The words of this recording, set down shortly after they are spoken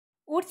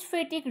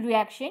Wurtz-Fittig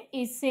reaction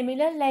is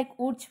similar like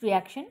Wurtz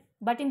reaction,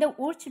 but in the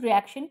Wurtz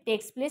reaction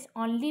takes place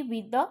only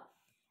with the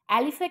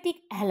aliphatic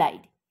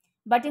halide.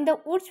 But in the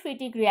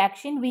Wurtz-Fittig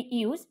reaction, we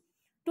use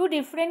two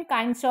different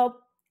kinds of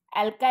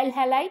alkyl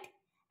halide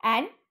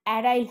and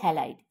aryl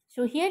halide.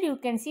 So here you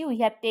can see we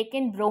have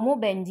taken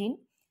bromobenzene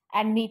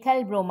and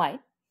methyl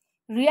bromide,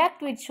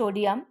 react with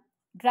sodium,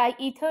 dry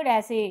ether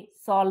as a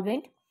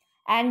solvent,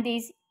 and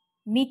this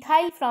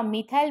methyl from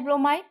methyl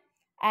bromide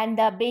and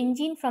the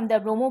benzene from the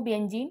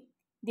bromobenzene,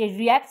 they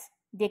react,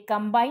 they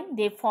combine,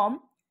 they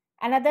form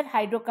another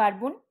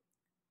hydrocarbon,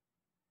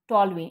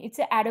 toluene. It's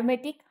an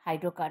aromatic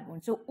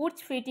hydrocarbon. So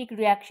Wurtz-Fittig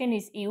reaction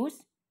is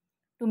used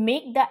to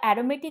make the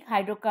aromatic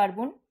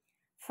hydrocarbon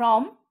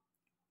from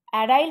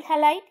aryl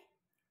halide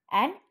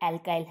and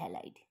alkyl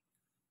halide.